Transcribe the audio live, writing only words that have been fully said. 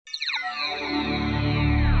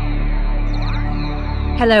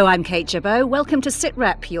Hello, I'm Kate Jabot. Welcome to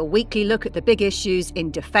Sitrep, your weekly look at the big issues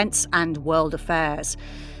in defence and world affairs.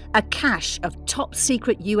 A cache of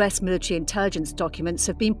top-secret US military intelligence documents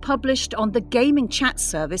have been published on the gaming chat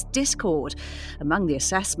service Discord. Among the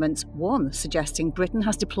assessments, one suggesting Britain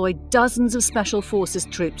has deployed dozens of Special Forces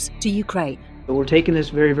troops to Ukraine. We're taking this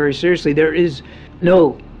very, very seriously. There is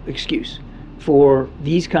no excuse for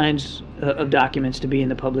these kinds of documents to be in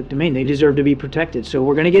the public domain. They deserve to be protected. So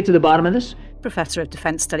we're going to get to the bottom of this. Professor of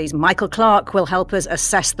Defence Studies Michael Clarke will help us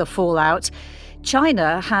assess the fallout.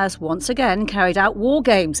 China has once again carried out war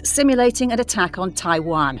games, simulating an attack on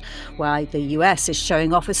Taiwan, while the US is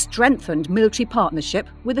showing off a strengthened military partnership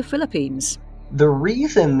with the Philippines. The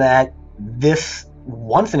reason that this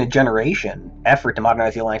once-in-a-generation effort to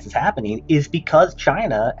modernize the alliance is happening is because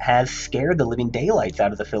China has scared the living daylights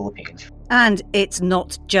out of the Philippines. And it's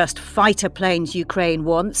not just fighter planes Ukraine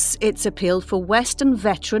wants. It's appealed for Western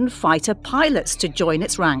veteran fighter pilots to join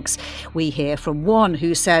its ranks. We hear from one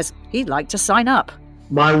who says he'd like to sign up.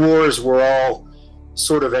 My wars were all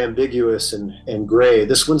sort of ambiguous and gray.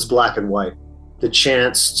 This one's black and white. The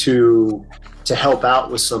chance to help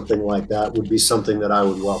out with something like that would be something that I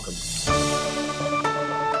would welcome.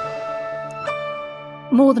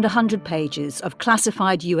 More than 100 pages of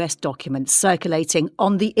classified US documents circulating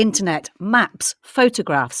on the internet, maps,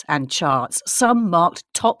 photographs and charts, some marked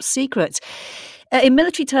top secret. In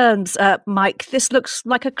military terms, Mike, this looks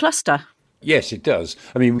like a cluster. Yes, it does.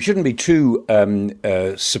 I mean, we shouldn't be too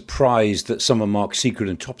surprised that some are marked secret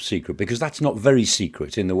and top secret, because that's not very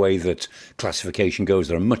secret in the way that classification goes.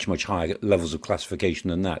 There are much, much higher levels of classification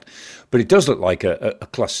than that. But it does look like a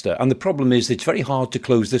cluster. And the problem is it's very hard to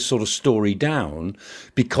close this sort of story down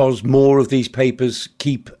because more of these papers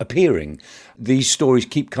keep appearing. These stories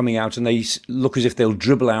keep coming out and they look as if they'll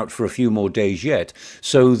dribble out for a few more days yet,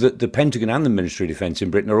 so that the Pentagon and the Ministry of Defence in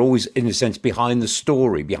Britain are always, in a sense, behind the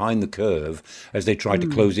story, behind the curve, as they try to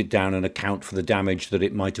close it down and account for the damage that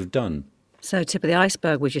it might have done. So tip of the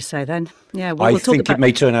iceberg, would you say then? Yeah, I think it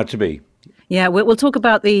may turn out to be. Yeah, we'll talk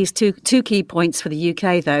about these two key points for the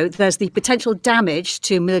UK, though. There's the potential damage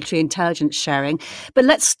to military intelligence sharing. But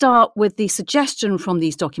let's start with the suggestion from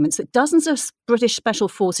these documents that dozens of British Special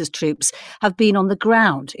Forces troops have been on the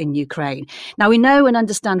ground in Ukraine. Now, we know and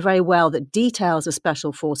understand very well that details of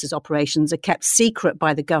Special Forces operations are kept secret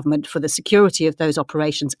by the government for the security of those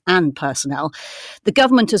operations and personnel. The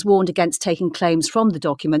government has warned against taking claims from the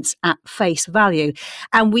documents at face value.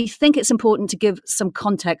 And we think it's important to give some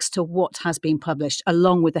context to what has been published,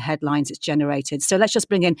 along with the headlines it's generated. So let's just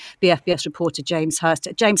bring in BFBS reporter James Hurst.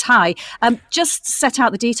 James, hi. Just set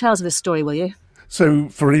out the details of this story, will you? So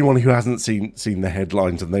for anyone who hasn't seen the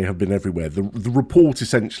headlines, and they have been everywhere, the report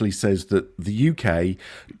essentially says that the UK,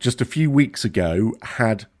 just a few weeks ago,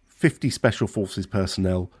 had 50 Special Forces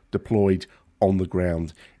personnel deployed on the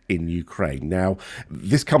ground in Ukraine. Now,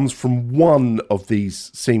 this comes from one of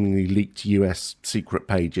these seemingly leaked US secret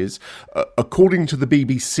pages. According to the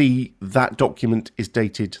BBC, that document is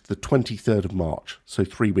dated the 23rd of March, so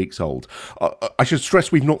 3 weeks old. I should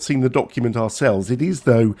stress we've not seen the document ourselves. It is,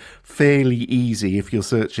 though, fairly easy if you're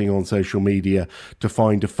searching on social media to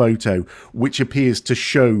find a photo which appears to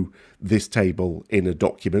show this table in a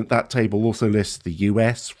document. That table also lists the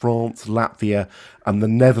US, France, Latvia and the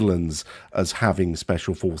Netherlands as having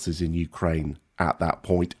special forces in Ukraine at that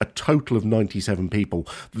point, a total of 97 people.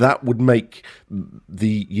 That would make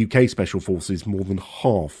the UK special forces more than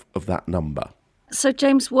half of that number. So,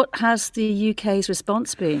 James, what has the UK's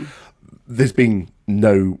response been? There's been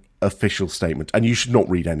no official statement, and you should not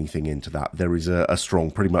read anything into that. There is a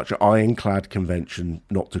strong, pretty much ironclad convention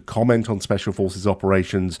not to comment on Special Forces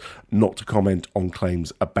operations, not to comment on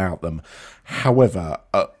claims about them. However,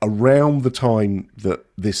 around the time that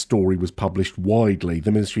this story was published widely,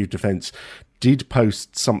 the Ministry of Defence did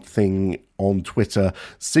post something on Twitter,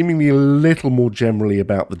 seemingly a little more generally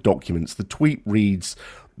about the documents. The tweet reads,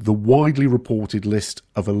 "The widely reported list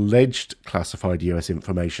of alleged classified US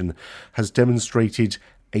information has demonstrated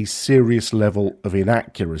a serious level of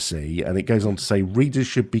inaccuracy," and it goes on to say readers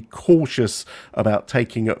should be cautious about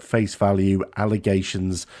taking at face value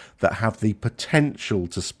allegations that have the potential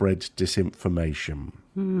to spread disinformation.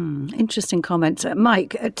 Interesting comment.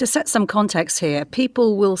 Mike, to set some context here,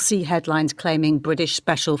 people will see headlines claiming British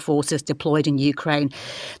Special Forces deployed in Ukraine.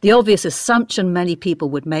 The obvious assumption many people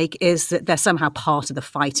would make is that they're somehow part of the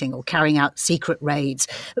fighting or carrying out secret raids.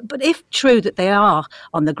 But if true that they are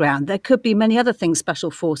on the ground, there could be many other things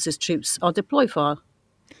Special Forces troops are deployed for.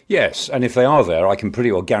 Yes, and if they are there, I can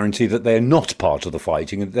pretty well guarantee that they're not part of the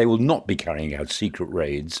fighting and they will not be carrying out secret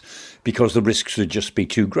raids, because the risks would just be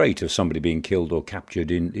too great of somebody being killed or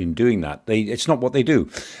captured in doing that. It's not what they do.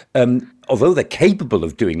 although they're capable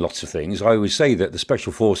of doing lots of things, I always say that the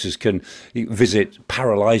special forces can visit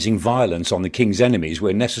paralysing violence on the king's enemies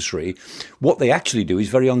where necessary. What they actually do is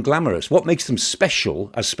very unglamorous. What makes them special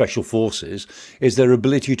as special forces is their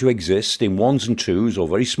ability to exist in ones and twos or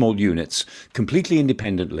very small units completely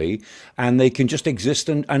independently, and they can just exist,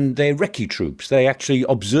 and they're recce troops. They actually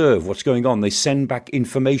observe what's going on. They send back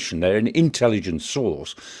information. They're an intelligence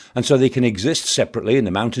source. And so they can exist separately in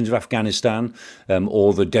the mountains of Afghanistan,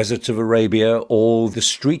 or the deserts of Arabia, or the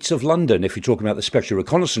streets of London, if you're talking about the Special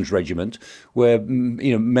Reconnaissance Regiment, where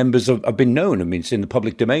members have been known. I mean, it's in the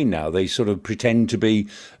public domain now. They sort of pretend to be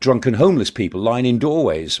drunken homeless people lying in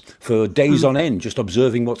doorways for days on end, just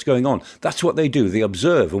observing what's going on. That's what they do. They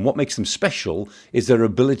observe. And what makes them special is their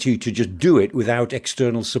ability to just do it without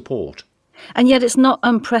external support. And yet it's not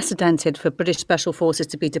unprecedented for British Special Forces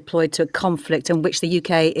to be deployed to a conflict in which the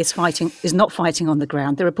UK is not fighting on the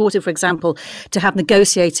ground. They're reported, for example, to have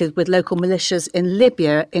negotiated with local militias in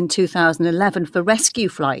Libya in 2011 for rescue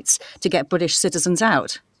flights to get British citizens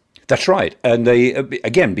out. That's right. And they,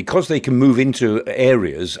 again, because they can move into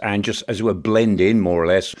areas and just, as it were, blend in more or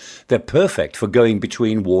less, they're perfect for going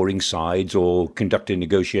between warring sides or conducting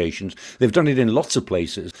negotiations. They've done it in lots of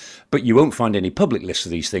places, but you won't find any public lists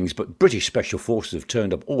of these things. But British Special Forces have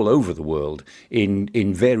turned up all over the world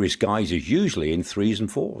in various guises, usually in 3s and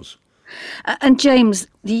 4s. And James,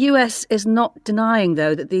 the US is not denying,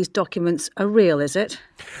 though, that these documents are real, is it?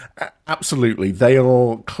 Absolutely. They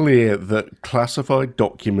are clear that classified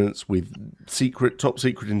documents with top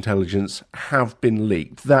secret intelligence have been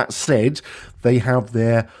leaked. That said, they have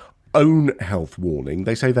their own health warning.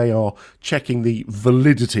 They say they are checking the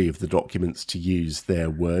validity of the documents, to use their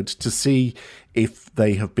word, to see if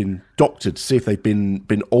they have been doctored, to see if they've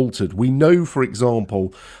been altered. We know, for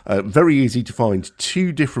example, very easy to find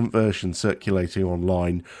 2 different versions circulating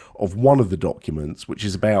online of one of the documents, which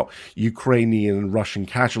is about Ukrainian and Russian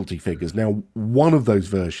casualty figures. Now, one of those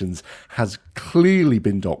versions has clearly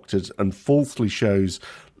been doctored and falsely shows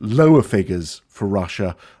lower figures for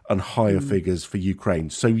Russia and higher figures for Ukraine.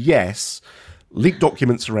 So yes, leaked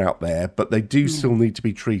documents are out there, but they do still need to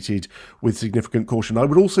be treated with significant caution. I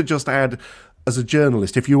would also just add, as a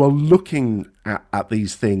journalist, if you are looking at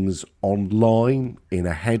these things online in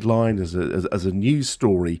a headline, as a news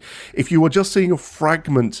story, if you are just seeing a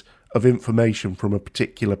fragment of information from a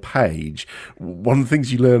particular page, one of the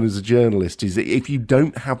things you learn as a journalist is that if you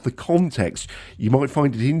don't have the context, you might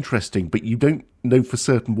find it interesting, but you don't know for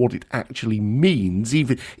certain what it actually means,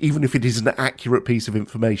 even if it is an accurate piece of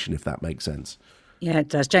information, if that makes sense. Yeah, it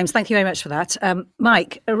does. James, thank you very much for that.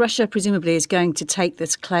 Mike, Russia presumably is going to take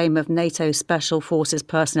this claim of NATO Special Forces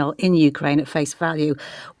personnel in Ukraine at face value.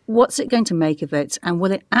 What's it going to make of it? And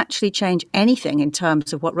will it actually change anything in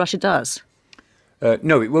terms of what Russia does?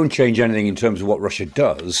 No, it won't change anything in terms of what Russia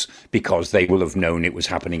does, because they will have known it was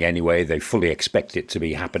happening anyway. They fully expect it to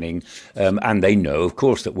be happening. And they know, of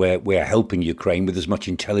course, that we're helping Ukraine with as much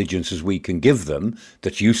intelligence as we can give them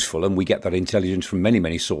that's useful. And we get that intelligence from many,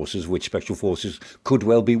 many sources, which Special Forces could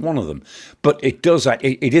well be one of them. But it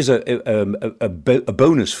is a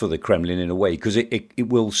bonus for the Kremlin in a way, because it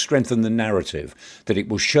will strengthen the narrative, that it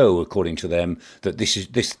will show, according to them, that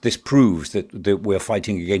this proves that we're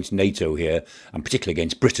fighting against NATO here, and particularly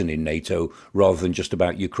against Britain in NATO, rather than just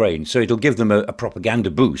about Ukraine. So it'll give them a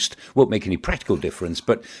propaganda boost. Won't make any practical difference.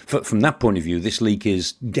 But from that point of view, this leak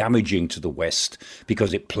is damaging to the West,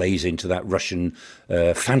 because it plays into that Russian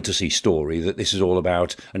fantasy story that this is all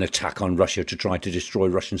about an attack on Russia to try to destroy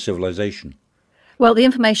Russian civilization. Well, the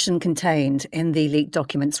information contained in the leaked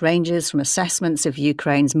documents ranges from assessments of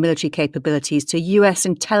Ukraine's military capabilities to US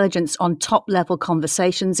intelligence on top-level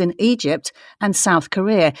conversations in Egypt and South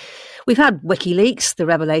Korea. We've had WikiLeaks, the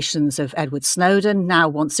revelations of Edward Snowden. Now,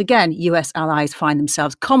 once again, US allies find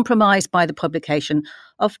themselves compromised by the publication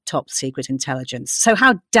of top-secret intelligence. So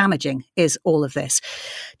how damaging is all of this?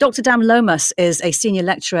 Dr. Dan Lomas is a senior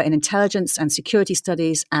lecturer in intelligence and security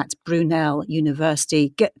studies at Brunel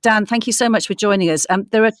University. Dan, thank you so much for joining us.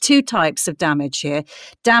 There are 2 types of damage here: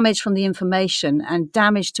 damage from the information and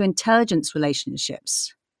damage to intelligence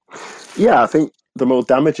relationships. Yeah, I think the more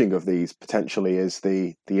damaging of these potentially is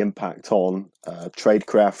the impact on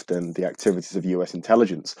tradecraft and the activities of US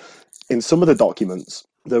intelligence. In some of the documents,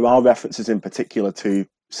 there are references in particular to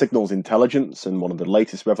signals intelligence, and one of the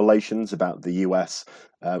latest revelations about the US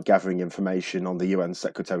gathering information on the UN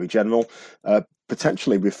Secretary General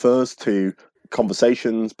potentially refers to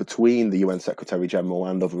conversations between the UN Secretary General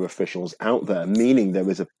and other officials out there, meaning there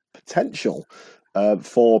is a potential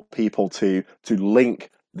for people to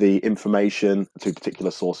link the information to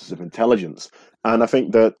particular sources of intelligence. And I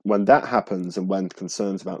think that when that happens and when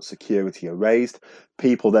concerns about security are raised,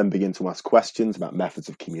 people then begin to ask questions about methods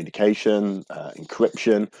of communication,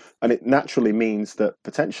 encryption, and it naturally means that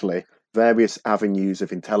potentially various avenues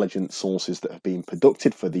of intelligence sources that have been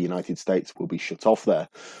productive for the United States will be shut off there.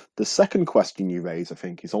 The second question you raise, I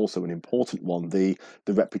think, is also an important one, the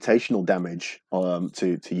reputational damage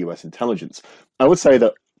to US intelligence. I would say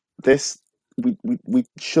that this we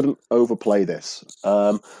shouldn't overplay this.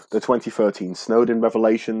 The 2013 Snowden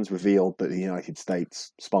revelations revealed that the United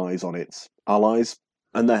States spies on its allies,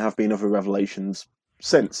 and there have been other revelations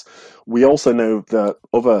since. We also know that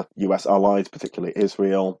other US allies, particularly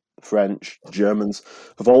Israel, French, Germans,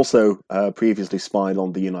 have also previously spied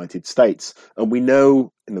on the United States. And we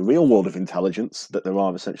know in the real world of intelligence that there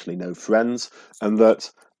are essentially no friends, and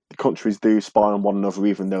that the countries do spy on one another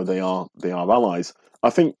even though they are allies. I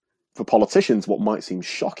think for politicians, what might seem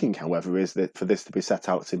shocking, however, is that for this to be set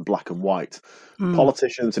out in black and white.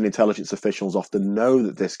 Politicians and intelligence officials often know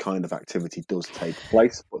that this kind of activity does take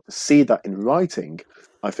place, but to see that in writing,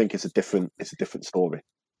 I think it's a different story.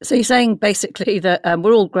 So you're saying basically that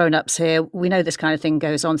we're all grown-ups here. We know this kind of thing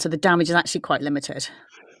goes on, so the damage is actually quite limited.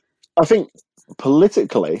 I think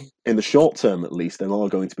politically, in the short term at least, there are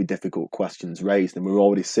going to be difficult questions raised, and we're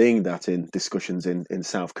already seeing that in discussions in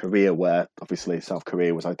South Korea, where obviously South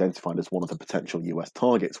Korea was identified as one of the potential US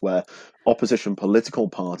targets, where opposition political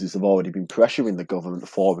parties have already been pressuring the government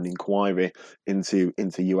for an inquiry into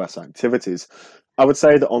US activities. I would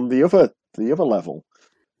say that on the other level,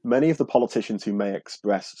 many of the politicians who may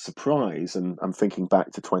express surprise, and I'm thinking back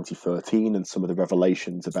to 2013 and some of the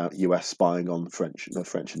revelations about US spying on the French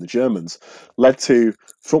and the Germans, led to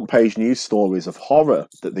front-page news stories of horror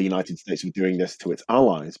that the United States were doing this to its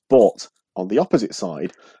allies. But on the opposite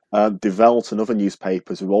side, Die Welt and other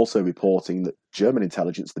newspapers are also reporting that German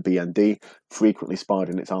intelligence, the BND, frequently spied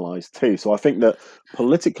on its allies too. So I think that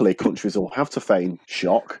politically, countries will have to feign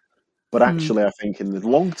shock. But actually, I think in the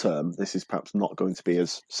long term, this is perhaps not going to be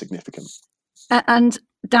as significant. And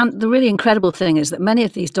Dan, the really incredible thing is that many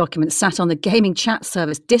of these documents sat on the gaming chat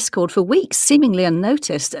service Discord for weeks, seemingly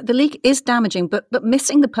unnoticed. The leak is damaging, but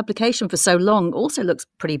missing the publication for so long also looks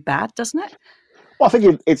pretty bad, doesn't it? Well, I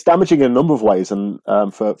think it's damaging in a number of ways. And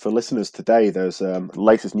for listeners today, there's the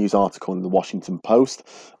latest news article in the Washington Post.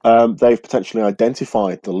 They've potentially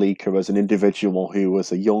identified the leaker as an individual who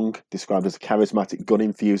was a young, described as a charismatic gun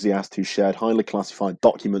enthusiast who shared highly classified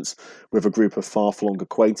documents with a group of far-flung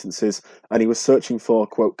acquaintances. And he was searching for,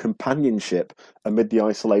 quote, companionship amid the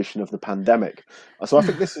isolation of the pandemic. So I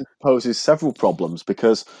think this poses several problems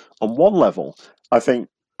because on one level, I think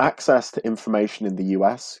access to information in the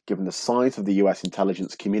US, given the size of the US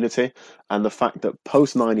intelligence community, and the fact that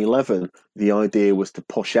post 9/11, the idea was to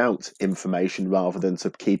push out information rather than to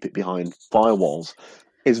keep it behind firewalls,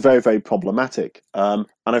 is very, very problematic. And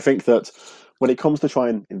I think that when it comes to try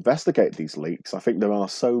and investigate these leaks, I think there are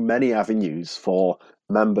so many avenues for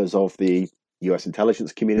members of the US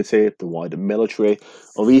intelligence community, the wider military,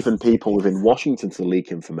 or even people within Washington to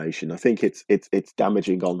leak information. I think it's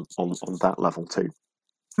damaging on that level too.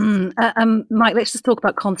 Mike, let's just talk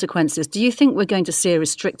about consequences. Do you think we're going to see a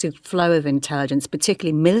restricted flow of intelligence,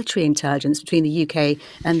 particularly military intelligence, between the UK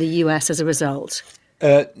and the US as a result?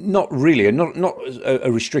 Not really, not a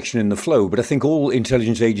restriction in the flow, but I think all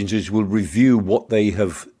intelligence agencies will review what they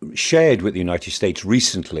have shared with the United States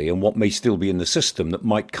recently and what may still be in the system that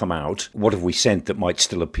might come out. What have we sent that might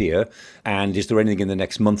still appear? And is there anything in the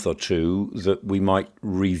next month or two that we might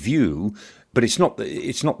review? But it's not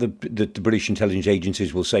the British intelligence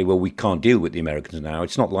agencies will say, well, we can't deal with the Americans now.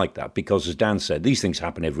 It's not like that because, as Dan said, these things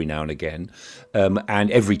happen every now and again.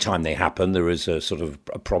 And every time they happen, there is a sort of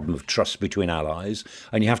a problem of trust between allies,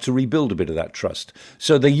 and you have to rebuild a bit of that trust.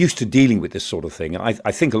 So they're used to dealing with this sort of thing. I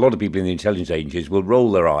think a lot of people in the intelligence agencies will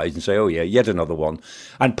roll their eyes and say, oh, yeah, yet another one.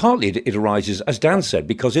 And partly it arises, as Dan said,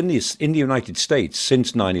 because in the United States,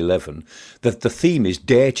 since 9/11, the theme is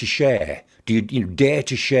dare to share. Do you dare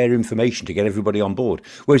to share information to get everybody on board?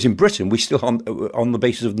 Whereas in Britain, we're still on the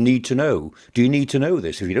basis of need to know. Do you need to know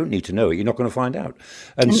this? If you don't need to know it, you're not going to find out.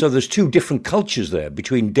 And so there's two different cultures there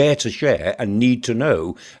between dare to share and need to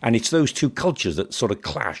know. And it's those two cultures that sort of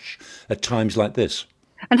clash at times like this.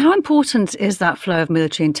 And how important is that flow of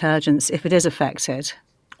military intelligence if it is affected?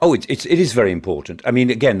 Oh, it is very important. I mean,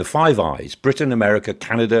 again, the Five Eyes, Britain, America,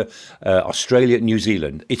 Canada, Australia, New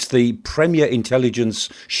Zealand. It's the premier intelligence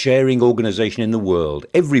sharing organisation in the world.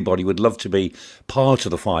 Everybody would love to be part of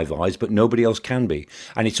the Five Eyes, but nobody else can be.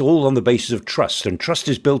 And it's all on the basis of trust. And trust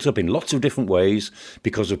is built up in lots of different ways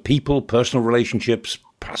because of people, personal relationships,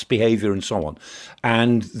 past behavior and so on.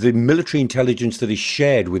 And the military intelligence that is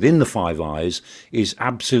shared within the Five Eyes is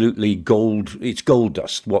absolutely gold. It's gold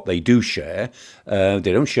dust, what they do share. They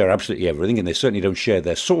don't share absolutely everything, and they certainly don't share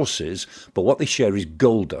their sources, but what they share is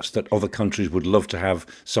gold dust that other countries would love to have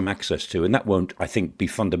some access to, and that won't, I think, be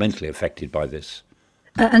fundamentally affected by this.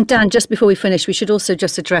 And Dan, just before we finish, we should also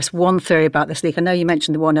just address one theory about this leak. I know you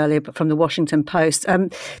mentioned the one earlier from the Washington Post,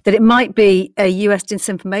 that it might be a US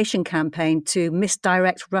disinformation campaign to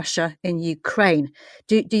misdirect Russia in Ukraine.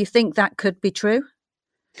 Do you think that could be true?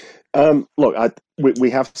 Look, we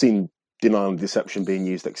have seen denial and deception being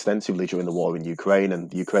used extensively during the war in Ukraine,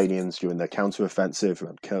 and the Ukrainians during their counter-offensive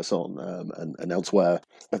around Kherson and elsewhere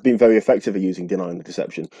have been very effective at using denial and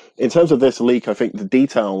deception. In terms of this leak, I think the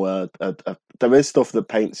detail, there is stuff that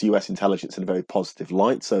paints US intelligence in a very positive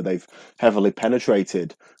light, so they've heavily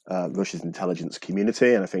penetrated Russia's intelligence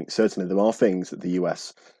community, and I think certainly there are things that the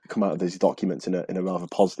US come out of these documents in a rather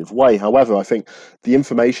positive way. However, I think the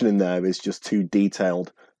information in there is just too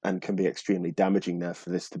detailed and can be extremely damaging there for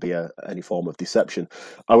this to be any form of deception.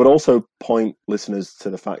 I would also point listeners to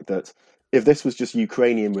the fact that if this was just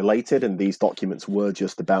Ukrainian related and these documents were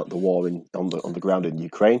just about the war on the ground in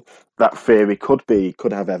Ukraine, that theory could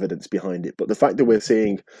have evidence behind it. But the fact that we're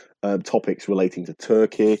seeing topics relating to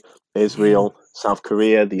Turkey, Israel, South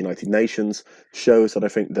Korea, the United Nations shows that I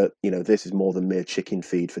think that this is more than mere chicken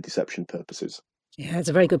feed for deception purposes. Yeah, it's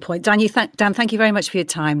a very good point. Dan, thank you very much for your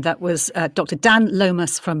time. That was Dr. Dan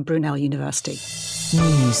Lomas from Brunel University.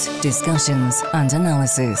 News, discussions and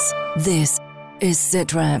analysis. This is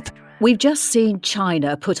Sitrep. We've just seen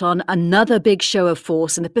China put on another big show of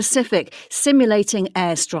force in the Pacific, simulating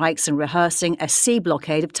airstrikes and rehearsing a sea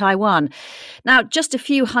blockade of Taiwan. Now, just a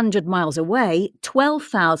few hundred miles away,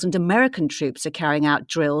 12,000 American troops are carrying out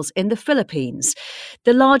drills in the Philippines.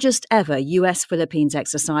 The largest ever US-Philippines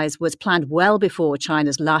exercise was planned well before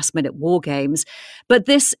China's last-minute war games, but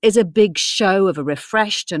this is a big show of a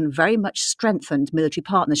refreshed and very much strengthened military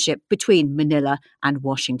partnership between Manila and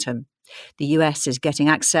Washington. The US is getting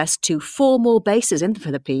access to 4 more bases in the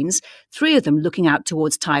Philippines, 3 of them looking out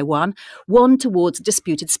towards Taiwan, 1 towards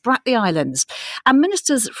disputed Spratly Islands. And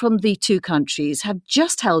ministers from the 2 countries have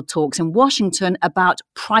just held talks in Washington about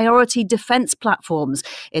priority defence platforms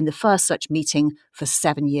in the first such meeting for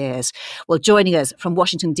 7 years. Well, joining us from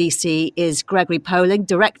Washington, D.C. is Gregory Poling,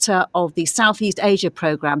 Director of the Southeast Asia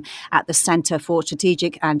Programme at the Centre for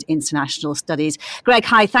Strategic and International Studies. Greg,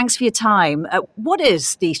 hi, thanks for your time. What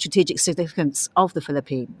is the strategic significance of the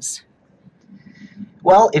Philippines?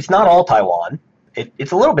 Well, it's not all Taiwan.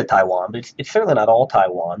 It's a little bit Taiwan, but it's certainly not all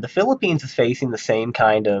Taiwan. The Philippines is facing the same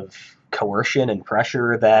kind of coercion and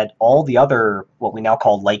pressure that all the other, what we now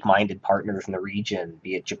call like-minded partners in the region,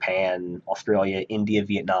 be it Japan, Australia, India,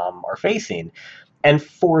 Vietnam, are facing. And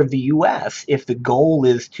for the U.S., if the goal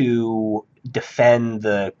is to defend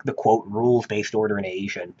the quote, rules-based order in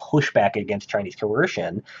Asia and push back against Chinese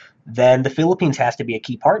coercion, then the Philippines has to be a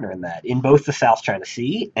key partner in that, in both the South China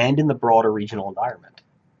Sea and in the broader regional environment.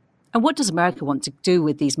 And what does America want to do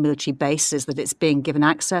with these military bases that it's being given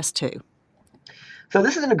access to? So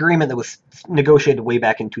this is an agreement that was negotiated way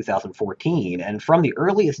back in 2014, and from the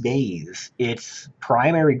earliest days, its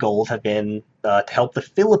primary goals have been to help the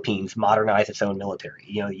Philippines modernize its own military.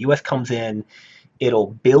 The U.S. comes in, it'll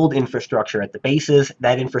build infrastructure at the bases.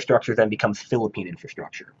 That infrastructure then becomes Philippine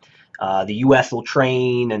infrastructure. The U.S. will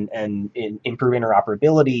train and improve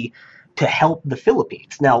interoperability to help the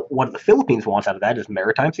Philippines. Now, what the Philippines wants out of that is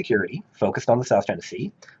maritime security, focused on the South China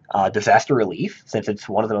Sea, disaster relief, since it's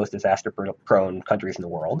one of the most disaster-prone countries in the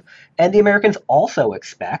world, and the Americans also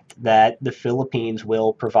expect that the Philippines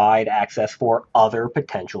will provide access for other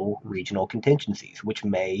potential regional contingencies, which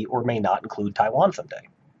may or may not include Taiwan someday.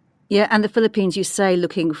 Yeah, and the Philippines, you say,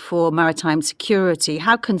 looking for maritime security.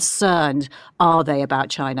 How concerned are they about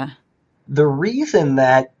China? The reason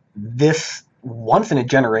that this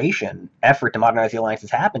once-in-a-generation effort to modernize the alliance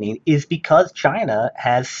is happening is because China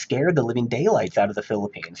has scared the living daylights out of the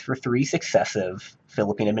Philippines for 3 successive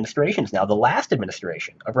Philippine administrations. Now, the last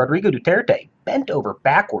administration of Rodrigo Duterte bent over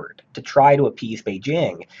backward to try to appease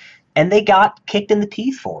Beijing, and they got kicked in the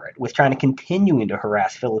teeth for it, with China continuing to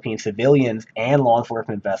harass Philippine civilians and law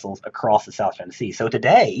enforcement vessels across the South China Sea. So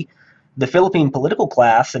today, the Philippine political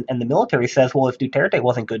class and the military says, well, if Duterte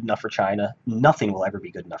wasn't good enough for China, nothing will ever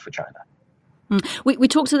be good enough for China. We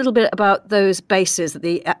talked a little bit about those bases that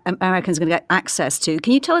the Americans are going to get access to.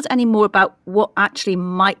 Can you tell us any more about what actually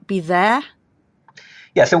might be there?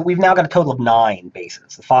 Yeah, so we've now got a total of 9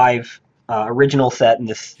 bases, the 5 original set and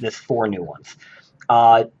this 4 new ones.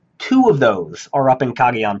 2 of those are up in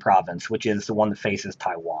Cagayan province, which is the one that faces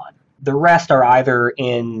Taiwan. The rest are either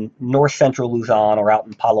in north-central Luzon or out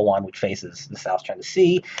in Palawan, which faces the South China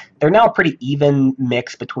Sea. They're now a pretty even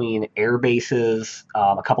mix between air bases,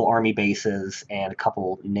 a couple Army bases, and a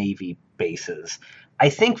couple Navy bases. I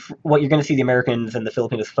think what you're going to see the Americans and the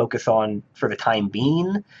Filipinos focus on for the time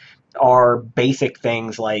being are basic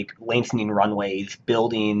things like lengthening runways,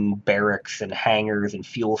 building barracks and hangars and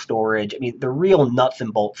fuel storage. I mean, the real nuts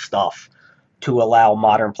and bolts stuff to allow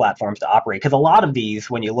modern platforms to operate. Because a lot of these,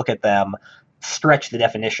 when you look at them, stretch the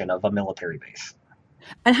definition of a military base.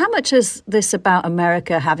 And how much is this about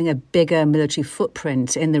America having a bigger military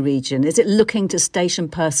footprint in the region? Is it looking to station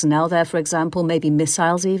personnel there, for example, maybe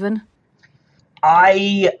missiles even?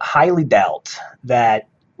 I highly doubt that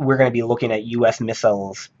we're going to be looking at U.S.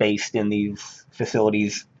 missiles based in these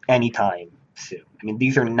facilities anytime soon. I mean,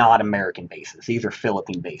 these are not American bases. These are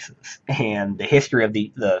Philippine bases. And the history of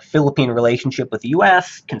the Philippine relationship with the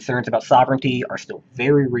U.S., concerns about sovereignty are still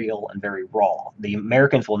very real and very raw. The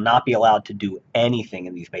Americans will not be allowed to do anything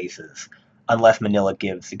in these bases unless Manila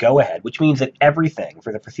gives the go-ahead, which means that everything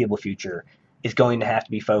for the foreseeable future is going to have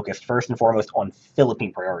to be focused first and foremost on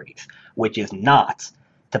Philippine priorities, which is not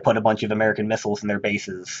to put a bunch of American missiles in their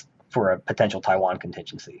bases for a potential Taiwan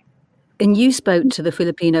contingency. And you spoke to the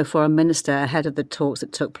Filipino foreign minister ahead of the talks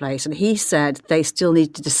that took place, and he said they still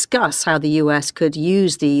need to discuss how the US could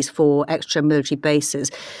use these for extra military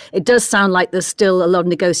bases. It does sound like there's still a lot of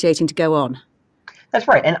negotiating to go on. That's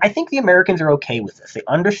right. And I think the Americans are okay with this. They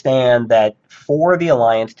understand that for the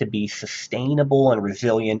alliance to be sustainable and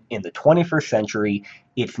resilient in the 21st century,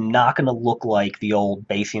 it's not going to look like the old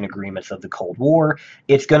basing agreements of the Cold War.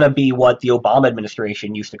 It's going to be what the Obama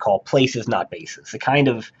administration used to call places, not bases, the kind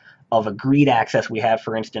of agreed access we have,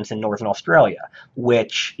 for instance, in Northern Australia,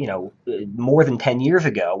 which, more than 10 years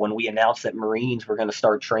ago, when we announced that Marines were going to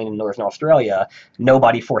start training in Northern Australia,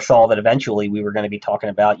 nobody foresaw that eventually we were going to be talking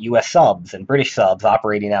about U.S. subs and British subs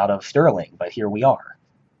operating out of Stirling. But here we are.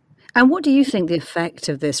 And what do you think the effect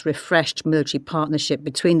of this refreshed military partnership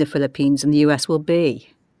between the Philippines and the US will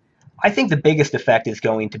be? I think the biggest effect is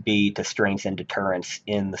going to be to strengthen deterrence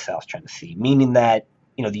in the South China Sea, meaning that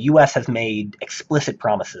the U.S. has made explicit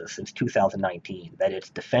promises since 2019 that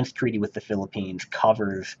its defense treaty with the Philippines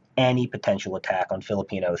covers any potential attack on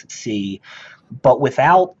Filipinos at sea. But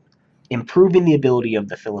without improving the ability of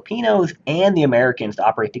the Filipinos and the Americans to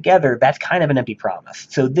operate together, that's kind of an empty promise.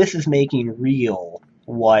 So this is making real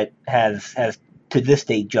what has to this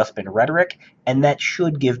date just been rhetoric, and that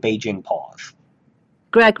should give Beijing pause.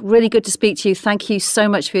 Greg, really good to speak to you. Thank you so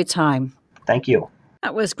much for your time. Thank you.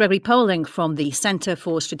 That was Gregory Poling from the Centre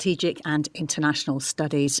for Strategic and International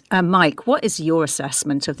Studies. Mike, what is your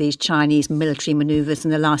assessment of these Chinese military manoeuvres in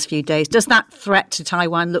the last few days? Does that threat to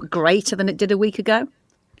Taiwan look greater than it did a week ago?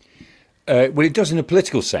 Well, it does in a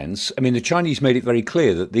political sense. I mean, the Chinese made it very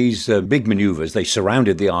clear that these big manoeuvres, they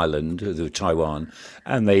surrounded the island of Taiwan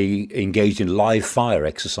and they engaged in live fire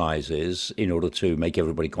exercises in order to make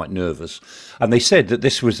everybody quite nervous. And they said that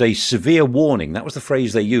this was a severe warning. That was the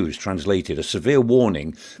phrase they used, translated, a severe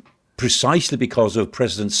warning, precisely because of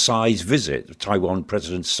President Tsai's visit, Taiwan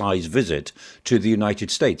President Tsai's visit to the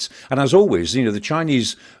United States. And as always, the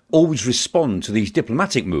Chinese always respond to these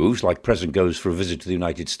diplomatic moves, like President goes for a visit to the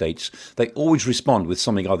United States. They always respond with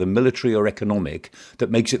something either military or economic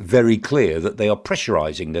that makes it very clear that they are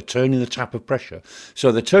pressurizing, they're turning the tap of pressure.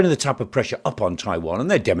 So they're turning the tap of pressure up on Taiwan,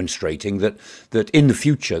 and they're demonstrating that in the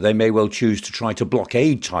future they may well choose to try to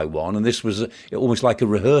blockade Taiwan. And this was almost like a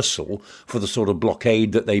rehearsal for the sort of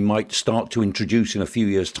blockade that they might start to introduce in a few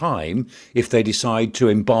years' time if they decide to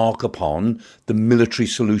embark upon the military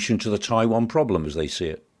solution to the Taiwan problem as they see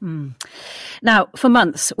it. Now, for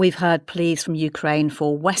months, we've heard pleas from Ukraine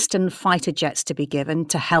for Western fighter jets to be given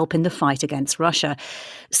to help in the fight against Russia.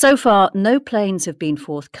 So far, no planes have been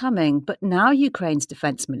forthcoming, but now Ukraine's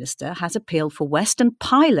defense minister has appealed for Western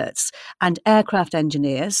pilots and aircraft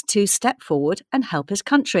engineers to step forward and help his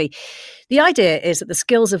country. The idea is that the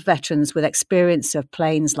skills of veterans with experience of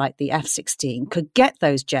planes like the F-16 could get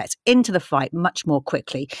those jets into the fight much more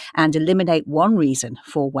quickly and eliminate one reason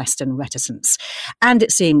for Western reticence. And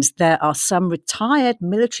it seems there are some retired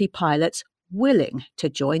military pilots willing to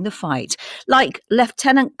join the fight, like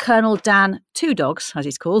Lieutenant Colonel Dan Two Dogs, as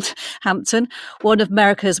he's called, Hampton, one of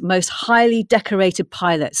America's most highly decorated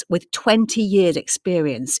pilots with 20 years'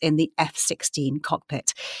 experience in the F-16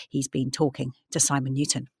 cockpit. He's been talking to Simon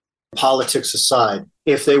Newton. Politics aside,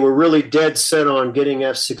 if they were really dead set on getting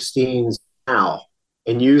F-16s now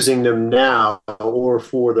and using them now or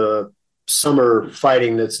for the summer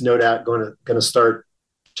fighting that's no doubt going to start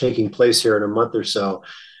taking place here in a month or so,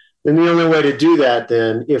 then the only way to do that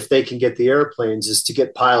then, if they can get the airplanes, is to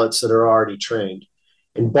get pilots that are already trained.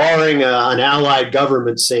 And barring an allied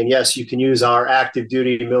government saying, yes, you can use our active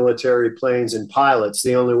duty military planes and pilots,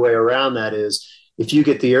 the only way around that is if you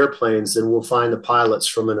get the airplanes, then we'll find the pilots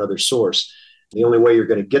from another source. The only way you're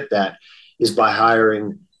going to get that is by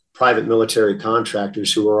hiring private military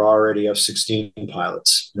contractors who are already F-16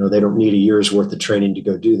 pilots. They don't need a year's worth of training to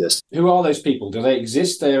go do this. Who are those people? Do they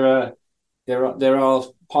exist? There are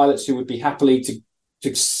pilots who would be happily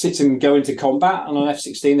to sit and go into combat on an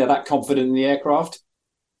F-16. They're that confident in the aircraft.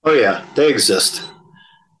 Oh, yeah, they exist.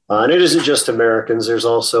 And it isn't just Americans. There's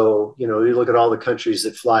also, you look at all the countries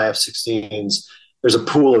that fly F-16s, there's a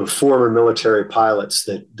pool of former military pilots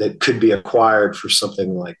that could be acquired for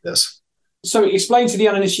something like this. So explain to the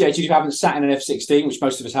uninitiated who haven't sat in an F-16, which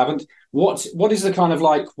most of us haven't, what is the kind of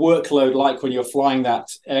like workload like when you're flying that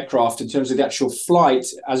aircraft in terms of the actual flight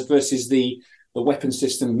as versus the weapon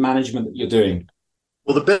system management that you're doing?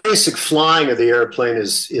 Well, the basic flying of the airplane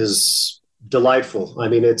is delightful. I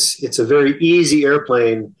mean, it's a very easy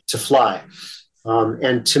airplane to fly.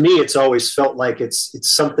 And to me, it's always felt like it's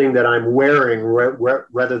something that I'm wearing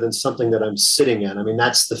rather than something that I'm sitting in. I mean,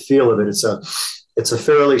 that's the feel of it. It's a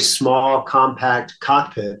fairly small, compact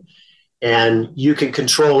cockpit, and you can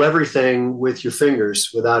control everything with your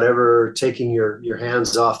fingers without ever taking your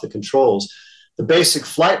hands off the controls. The basic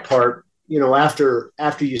flight part,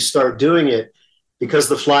 after you start doing it, because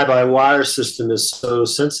the fly-by-wire system is so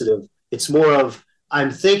sensitive, it's more of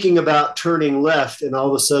I'm thinking about turning left and all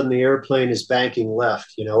of a sudden the airplane is banking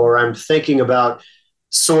left, or I'm thinking about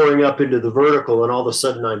soaring up into the vertical and all of a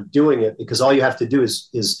sudden I'm doing it, because all you have to do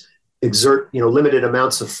is exert, limited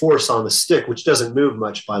amounts of force on the stick, which doesn't move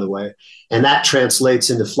much, by the way. And that translates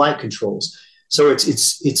into flight controls. So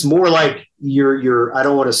it's more like you're I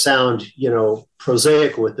don't want to sound,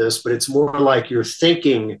 prosaic with this, but it's more like you're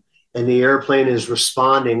thinking and the airplane is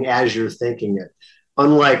responding as you're thinking it.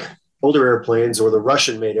 Unlike older airplanes or the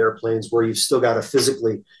Russian-made airplanes where you've still got to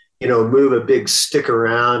physically, move a big stick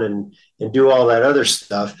around and do all that other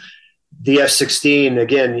stuff. The F-16,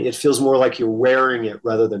 again, it feels more like you're wearing it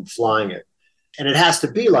rather than flying it. And it has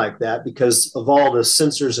to be like that because of all the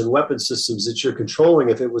sensors and weapon systems that you're controlling.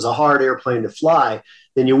 If it was a hard airplane to fly,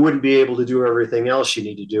 then you wouldn't be able to do everything else you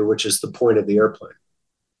need to do, which is the point of the airplane.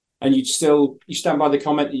 And you stand by the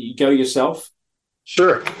comment that you go yourself?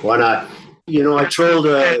 Sure, why not? I told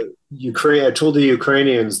the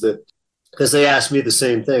Ukrainians that, because they asked me the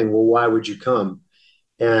same thing, well, why would you come?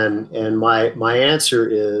 And my answer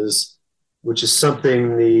is, which is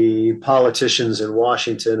something the politicians in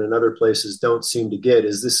Washington and other places don't seem to get,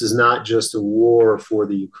 is this is not just a war for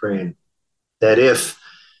the Ukraine. That if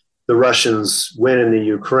the Russians win in the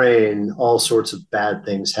Ukraine, all sorts of bad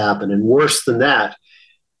things happen. And worse than that,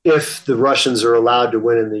 if the Russians are allowed to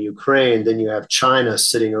win in the Ukraine, then you have China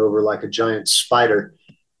sitting over like a giant spider,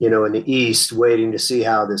 in the east, waiting to see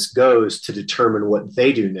how this goes to determine what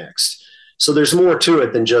they do next. So there's more to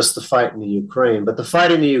it than just the fight in the Ukraine. But the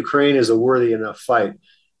fight in the Ukraine is a worthy enough fight.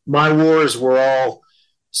 My wars were all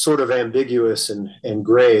sort of ambiguous and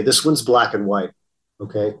gray. This one's black and white,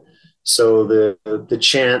 okay? So the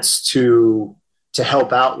chance to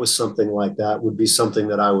help out with something like that would be something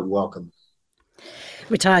that I would welcome.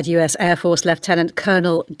 Retired US Air Force Lieutenant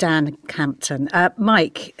Colonel Dan Hampton.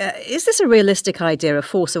 Mike, is this a realistic idea, a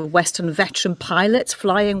force of Western veteran pilots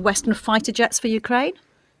flying Western fighter jets for Ukraine?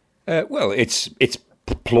 Well, it's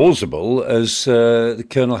plausible, as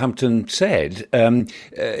Colonel Hampton said.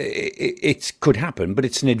 It could happen, but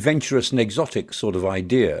it's an adventurous and exotic sort of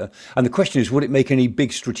idea. And the question is, would it make any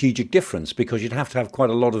big strategic difference? Because you'd have to have quite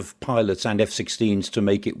a lot of pilots and F-16s to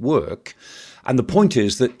make it work. And the point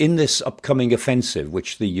is that in this upcoming offensive,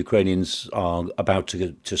 which the Ukrainians are about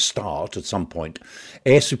to start at some point,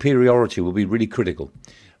 air superiority will be really critical.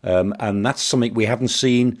 And that's something we haven't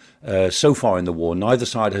seen so far in the war. Neither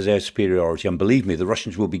side has air superiority. And believe me, the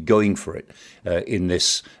Russians will be going for it in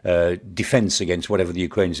this defense against whatever the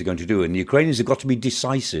Ukrainians are going to do. And the Ukrainians have got to be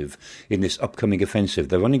decisive in this upcoming offensive.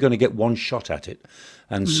 They're only going to get one shot at it.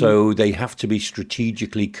 And so they have to be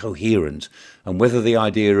strategically coherent. And whether the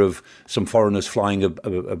idea of some foreigners flying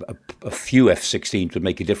a few F-16s would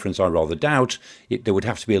make a difference, I rather doubt. There would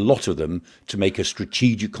have to be a lot of them to make a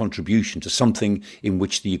strategic contribution to something in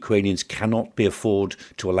which the Ukrainians cannot be afforded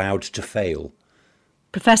to allow to fail.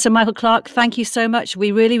 Professor Michael Clarke, thank you so much.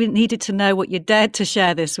 We really needed to know what you dared to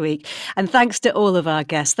share this week. And thanks to all of our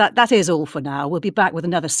guests. That is all for now. We'll be back with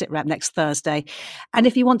another Sitrep next Thursday. And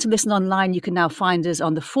if you want to listen online, you can now find us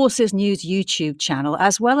on the Forces News YouTube channel,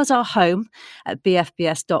 as well as our home at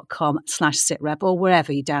bfbs.com/sitrep or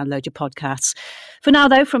wherever you download your podcasts. For now,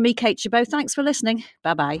 though, from me, Kate Chabot, thanks for listening.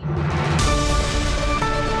 Bye-bye.